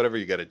 well, if whatever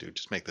you got to do,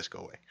 just make this go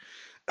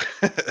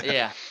away.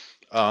 Yeah.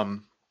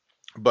 um,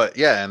 but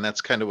yeah, and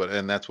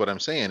that's what I'm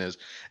saying is,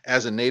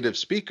 as a native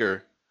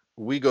speaker,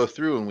 we go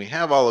through and we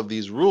have all of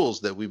these rules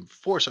that we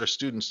force our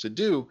students to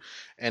do,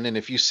 and then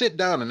if you sit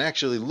down and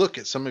actually look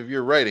at some of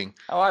your writing,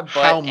 Oh, I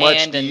how but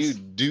much do and you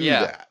do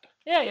yeah. that?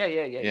 Yeah, yeah,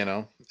 yeah, yeah, You yeah.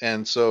 know,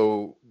 and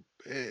so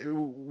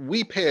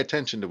we pay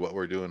attention to what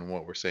we're doing and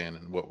what we're saying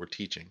and what we're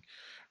teaching,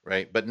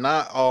 right? But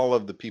not all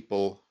of the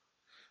people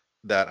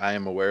that I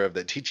am aware of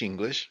that teach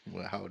English,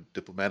 well, how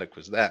diplomatic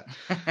was that,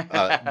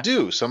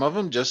 do. Some of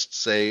them just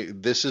say,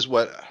 this is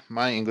what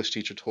my English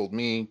teacher told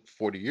me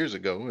 40 years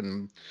ago,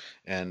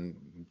 and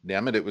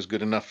damn it, it was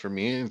good enough for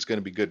me, and it's going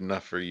to be good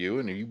enough for you,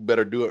 and you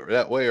better do it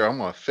that way or I'm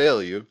going to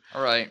fail you.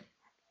 Right.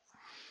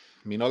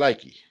 Me no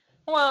likey.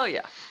 Well,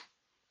 yeah,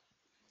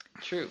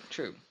 true,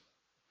 true.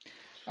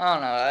 I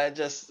don't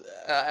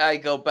know. I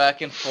go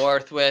back and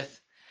forth with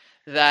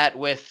that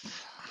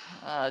with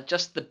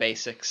just the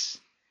basics,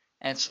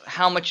 and it's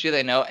how much do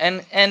they know,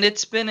 and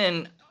it's been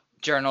in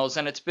journals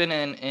and it's been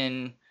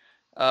in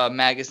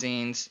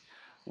magazines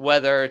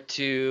whether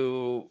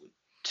to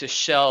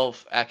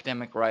shelve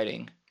academic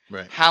writing.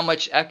 Right. How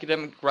much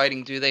academic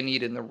writing do they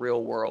need in the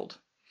real world?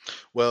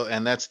 Well,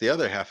 and that's the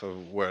other half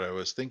of what I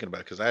was thinking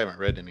about because I haven't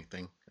read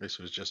anything. This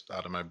was just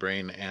out of my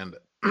brain, and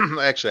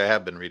actually, I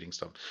have been reading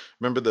stuff.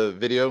 Remember the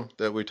video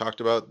that we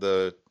talked about,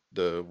 the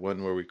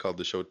one where we called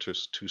the show "To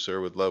Sir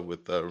with Love"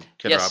 with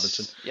Ken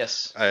Robinson?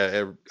 Yes,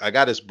 yes. I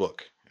got his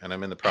book, and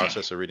I'm in the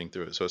process of reading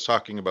through it. So it's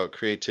talking about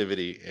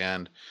creativity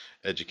and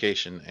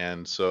education,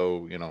 and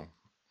so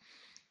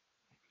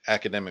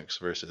academics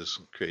versus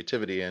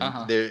creativity, Uh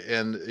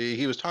and huh.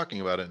 he was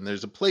talking about it, and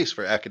there's a place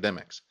for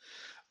academics.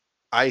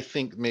 I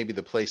think maybe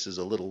the place is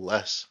a little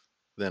less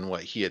than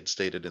what he had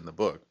stated in the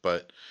book,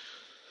 but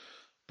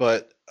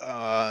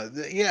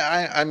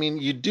yeah, I mean,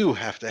 you do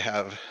have to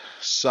have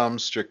some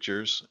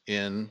strictures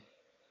in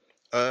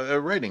a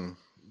writing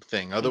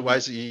thing, Mhm.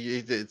 otherwise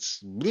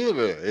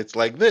it's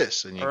like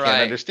this, and you can't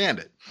Right. understand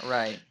it.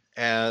 Right.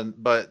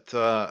 But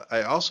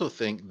I also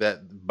think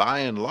that by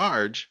and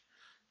large,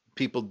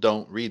 people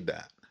don't read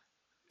that,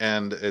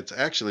 and it's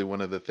actually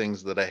one of the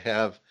things that I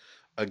have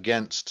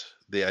against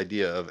the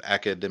idea of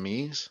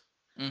academies.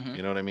 Mhm.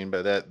 You know what I mean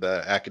by that?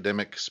 The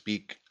academic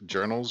speak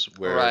journals,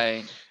 where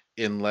Right.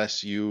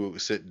 unless you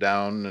sit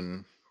down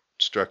and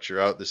structure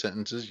out the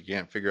sentences, you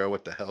can't figure out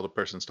what the hell the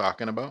person's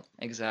talking about.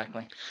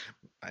 Exactly.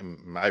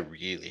 I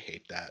really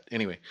hate that.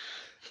 Anyway,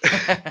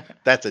 uh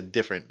that's a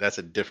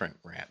different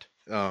rant.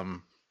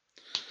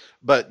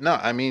 But no,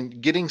 I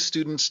mean, getting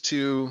students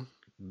to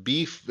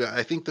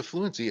I think the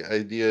fluency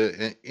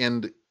idea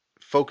and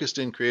focused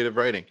in creative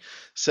writing,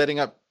 setting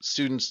up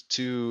students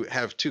to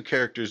have two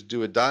characters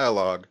do a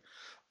dialogue,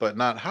 but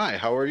not, hi,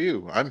 how are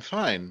you? I'm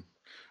fine.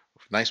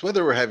 Nice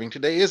weather we're having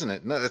today, isn't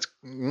it? No,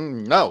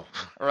 no.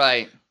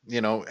 Right.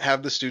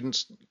 Have the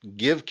students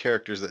give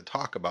characters that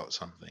talk about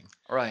something,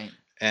 Right.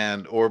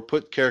 and or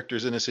put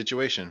characters in a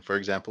situation. For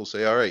example,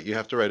 say, all right, you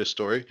have to write a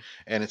story,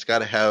 and it's got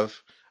to have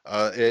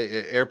a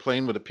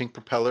airplane with a pink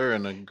propeller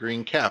and a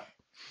green cap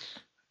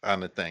on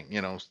the thing.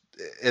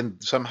 And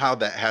somehow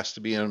that has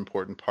to be an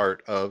important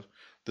part of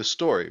the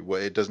story.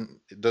 Well, it doesn't.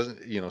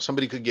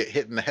 Somebody could get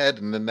hit in the head,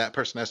 and then that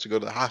person has to go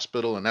to the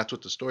hospital, and that's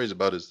what the story's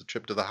about, is the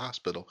trip to the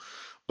hospital.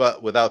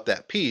 But without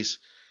that piece,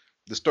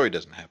 the story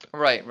doesn't happen.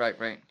 Right. Right.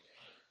 Right.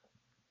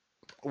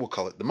 We'll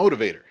call it the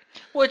motivator.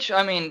 Which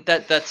I mean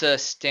that's a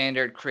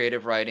standard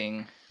creative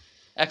writing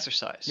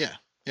exercise. Yeah,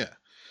 yeah.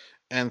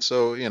 And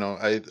so,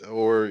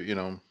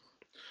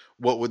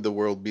 what would the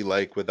world be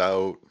like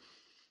without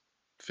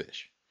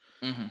fish?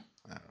 Mhm.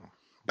 I don't know,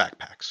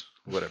 backpacks,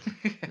 whatever.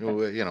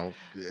 You know,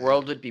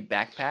 World would be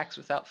backpacks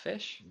without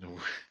fish.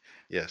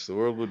 yes, the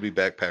world would be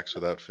backpacks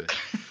without fish.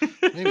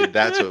 Maybe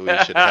that's what we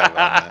should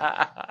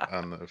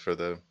have for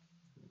the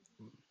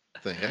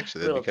thing.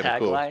 Actually, that'd be Little kind of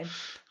cool. tagline.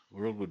 The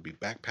world would be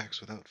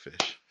backpacks without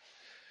fish.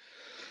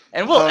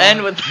 And we'll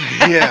end with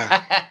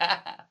Yeah.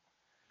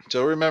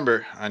 So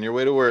remember, on your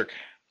way to work,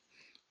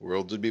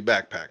 world would be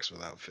backpacks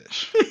without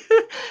fish.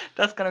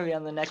 That's gonna be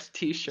on the next So,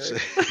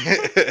 T-shirt.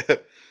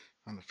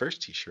 on the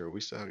first T-shirt,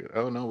 we still.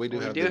 Oh no, we do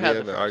We have do we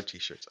have the have our first.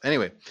 T-shirts.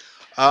 Anyway,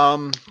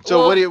 so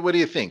Well, what do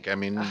you think? I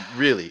mean,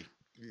 really,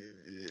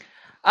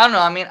 I don't know.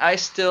 I mean, I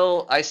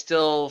still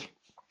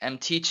am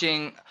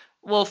teaching.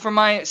 Well, for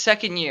my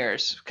second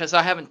years, because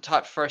I haven't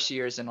taught first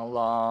years in a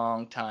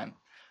long time.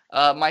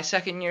 My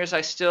second years,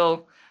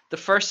 the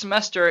first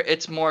semester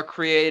it's more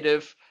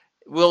creative.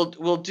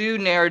 We'll do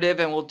narrative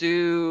and we'll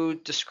do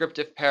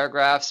descriptive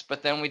paragraphs,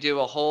 but then we do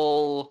a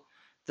whole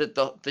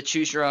the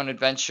choose your own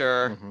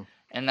adventure, hmm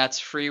and that's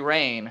free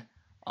reign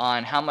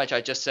on how much.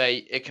 I just say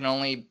it can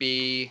only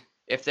be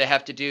if they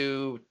have to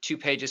do 2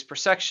 pages per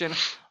section,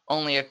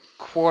 only a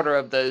quarter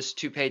of those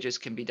 2 pages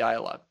can be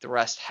dialogue. The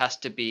rest has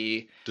to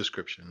be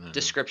description.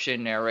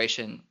 description,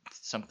 narration,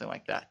 something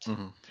like that.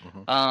 Hmm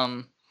hmm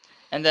Um,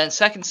 and then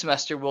second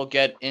semester we'll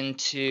get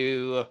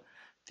into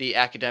the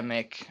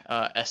academic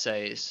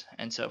essays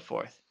and so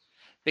forth.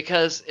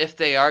 Because if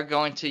they are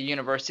going to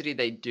university,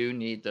 they do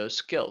need those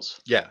skills.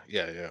 Yeah,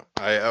 yeah, yeah.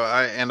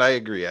 I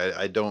agree.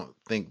 I don't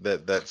think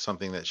that that's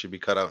something that should be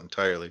cut out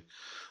entirely.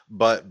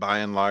 But by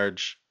and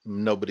large,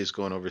 nobody's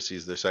going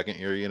overseas their second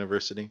year of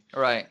university.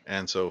 Right,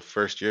 And so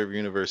first year of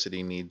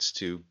university needs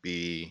to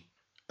be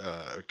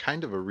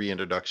kind of a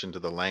reintroduction to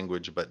the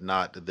language, but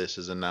not this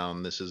is a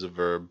noun, this is a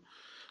verb,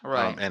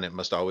 right. and it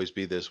must always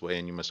be this way,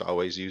 and you must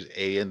always use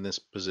a in this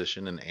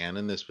position and an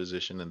in this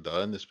position and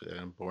the in this.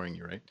 I'm boring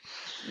you, right?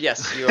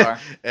 Yes, you are.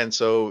 And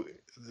so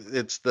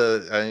it's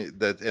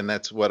and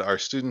that's what our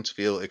students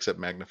feel, except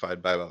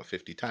magnified by about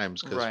 50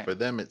 times, because Right. for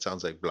them it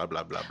sounds like blah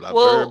blah blah blah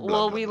Well, verb blah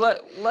well, blah we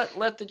blah.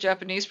 let the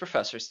Japanese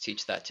professors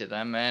teach that to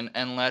them,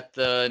 and let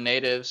the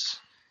natives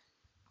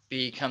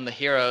become the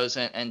heroes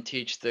and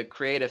teach the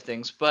creative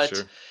things. But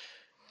Sure.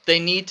 they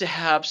need to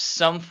have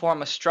some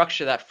form of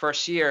structure that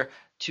first year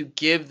to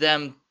give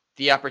them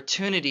the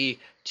opportunity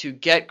to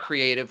get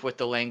creative with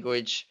the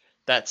language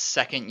that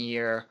second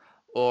year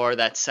or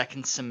that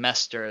second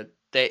semester.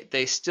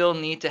 They still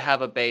need to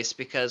have a base,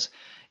 because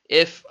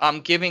if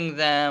I'm giving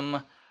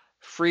them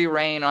free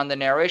reign on the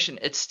narration,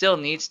 it still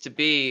needs to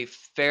be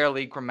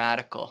fairly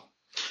grammatical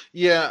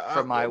Yeah,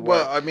 for my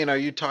well, work. I mean, are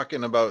you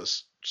talking about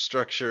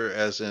structure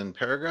as in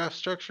paragraph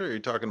structure, or are you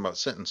talking about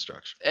sentence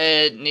structure?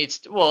 It needs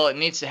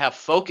to have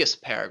focus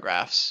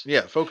paragraphs.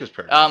 Yeah, focus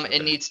paragraphs. It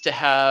Okay. needs to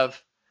have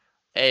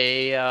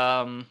a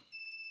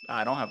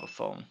I don't have a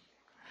phone.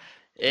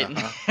 It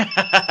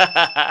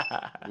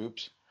Uh-huh.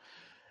 Oops.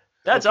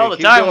 That's all Okay, the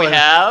keep time we going.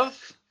 have.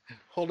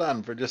 Hold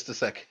on for just a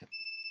second.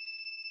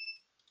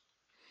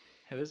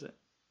 Who is it?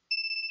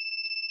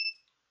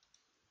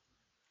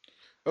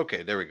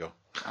 Okay, there we go.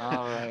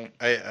 All right.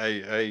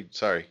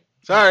 Sorry.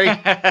 Sorry.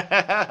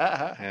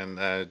 And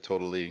I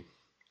totally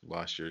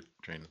lost your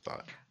train of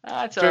thought.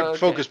 That's okay.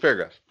 Focus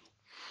paragraph.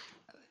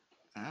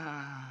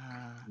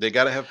 Uh, They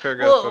got to have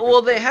paragraph focus.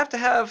 well, they have to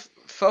have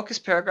focus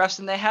paragraphs,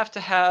 and they have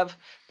to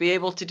be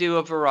able to do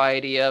a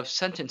variety of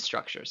sentence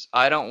structures.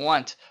 I don't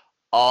want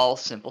all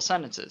simple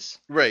sentences.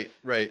 Right,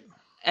 right.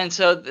 And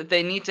so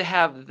they need to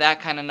have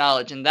that kind of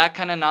knowledge, and that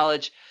kind of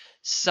knowledge,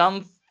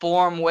 some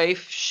form, way,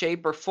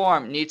 shape, or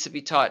form, needs to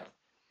be taught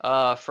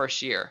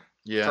first year,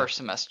 Yeah. first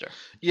semester.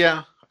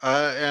 Yeah,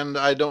 and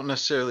I don't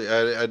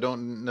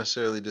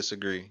necessarily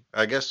disagree.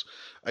 I guess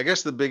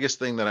the biggest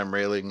thing that I'm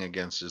railing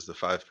against is the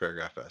 5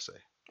 paragraph essay,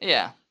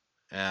 Yeah.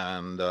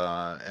 and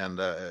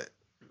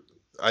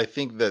I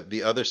think that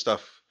the other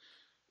stuff,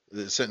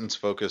 the sentence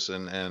focus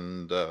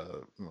and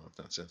well,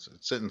 not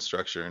sentence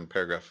structure and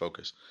paragraph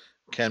focus,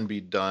 can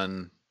be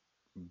done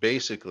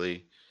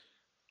basically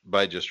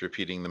by just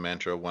repeating the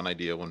mantra: one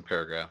idea, one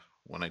paragraph,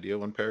 one idea,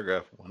 one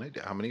paragraph, one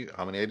idea. How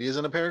many ideas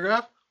in a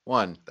paragraph?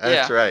 One.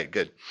 That's Yeah. right.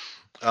 Good.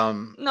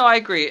 Um, No, I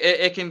agree.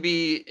 It can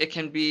be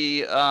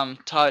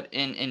taught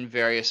in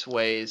various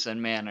ways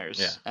and manners,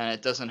 yeah. and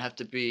it doesn't have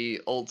to be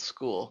old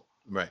school,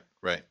 Right.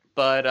 Right.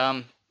 but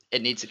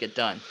it needs to get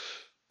done.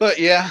 But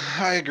yeah,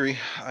 I agree.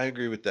 I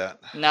agree with that.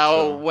 Now,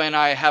 So when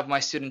I have my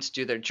students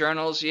do their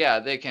journals, yeah,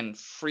 they can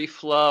free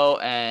flow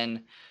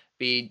and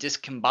be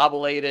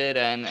discombobulated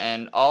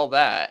and all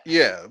that.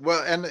 yeah,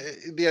 well, and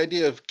the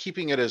idea of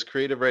keeping it as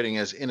creative writing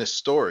as in a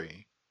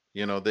story,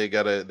 they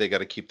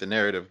gotta keep the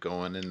narrative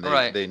going, and they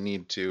Right. they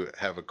need to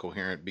have a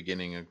coherent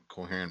beginning, a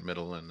coherent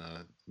middle, and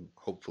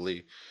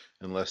hopefully,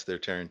 unless they're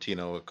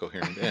Tarantino, a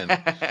coherent end.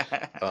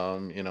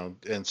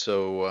 And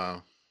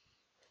so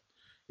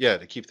yeah,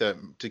 to keep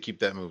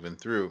that moving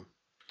through.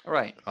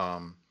 Right.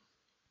 Um,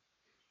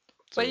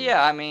 But so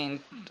yeah, I mean,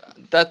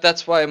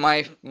 that's why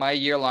my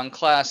year-long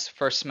class,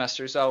 first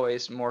semester is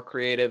always more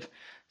creative,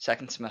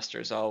 second semester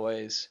is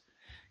always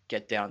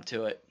get down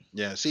to it.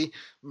 yeah, see,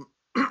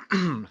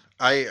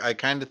 I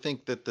kind of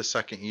think that the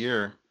second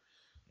year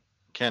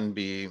can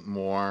be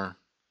more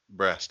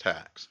brass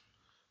tacks.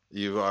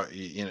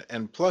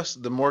 And plus,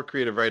 the more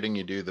creative writing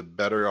you do, the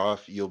better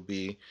off you'll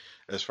be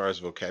as far as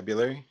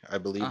vocabulary, I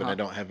believe, and I Uh-huh.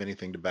 don't have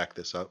anything to back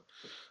this up.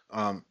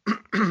 Um,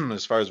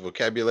 as far as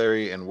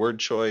vocabulary and word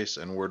choice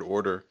and word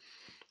order,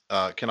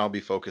 can all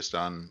be focused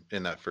on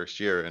in that first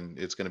year, and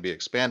it's going to be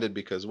expanded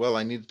because, well,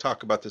 I need to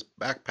talk about this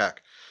backpack.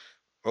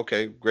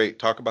 Okay, great,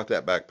 talk about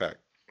that backpack,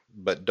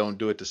 but don't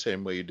do it the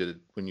same way you did it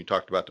when you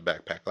talked about the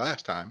backpack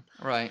last time,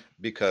 Right.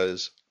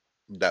 because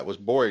that was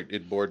bored.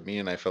 It bored me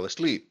and I fell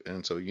asleep.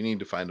 And so you need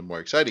to find a more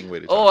exciting way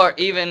to talk Or about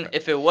the even backpack.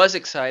 if it was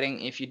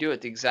exciting, if you do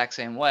it the exact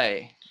same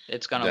way,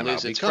 it's gonna Then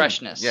lose its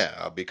freshness.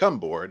 I'll become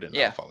bored and I'll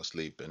Yeah. fall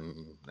asleep.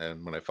 And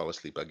when I fall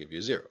asleep, I'll give you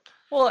a 0.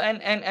 Well,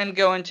 and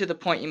going to the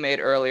point you made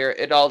earlier,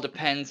 it all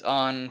depends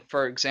on,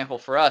 for example,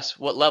 for us,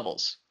 what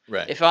levels.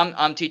 Right. If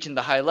I'm teaching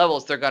the high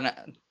levels,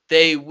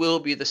 they will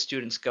be the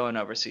students going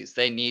overseas.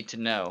 They need to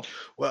know.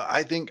 Well,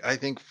 I think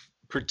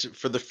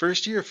for the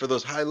first year, for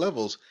those high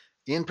levels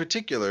in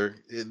particular,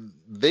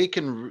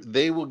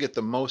 they will get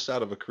the most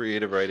out of a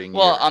creative writing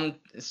Well, year. I'm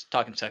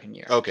talking second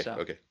year. Okay, So.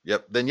 okay.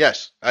 Yep. Then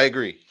yes, I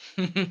agree.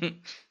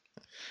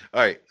 All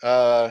right.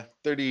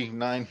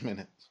 39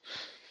 minutes.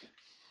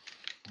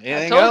 I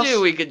Anything told else? you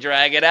we could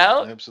drag it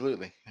out.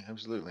 Absolutely.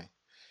 Absolutely.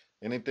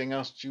 Anything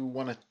else you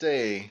want to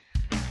say?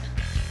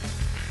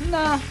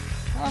 No,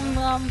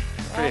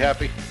 Pretty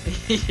happy?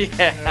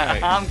 yeah,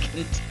 Alright. I'm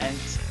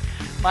content.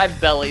 My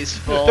belly's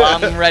full.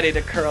 I'm ready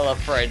to curl up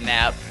for a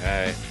nap. All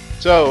right.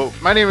 So,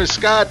 my name is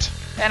Scott,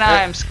 And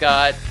I'm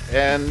Scott.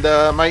 and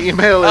my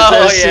email is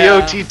Oh, yeah.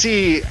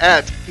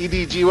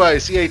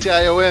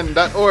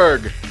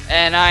 scott@edgychion.org.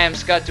 And I am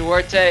Scott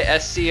Duarte,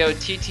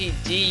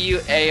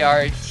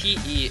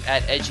 SCOTTDUARTE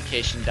at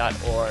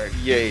education.org.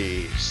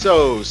 Yay.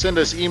 So, send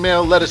us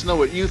email, let us know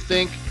what you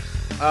think.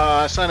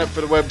 Sign up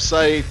for the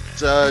website,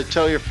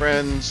 tell your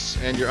friends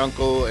and your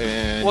uncle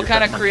and What your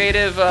kind pet of monkey.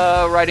 creative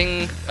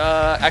writing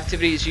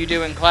activities you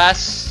do in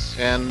class?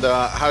 And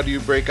how do you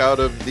break out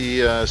of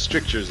the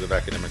strictures of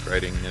academic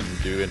writing and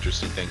do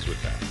interesting things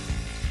with that?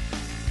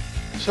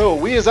 So,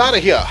 we is out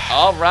of here.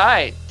 All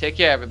right. Take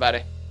care,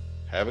 everybody.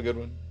 Have a good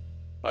one.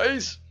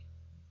 Peace.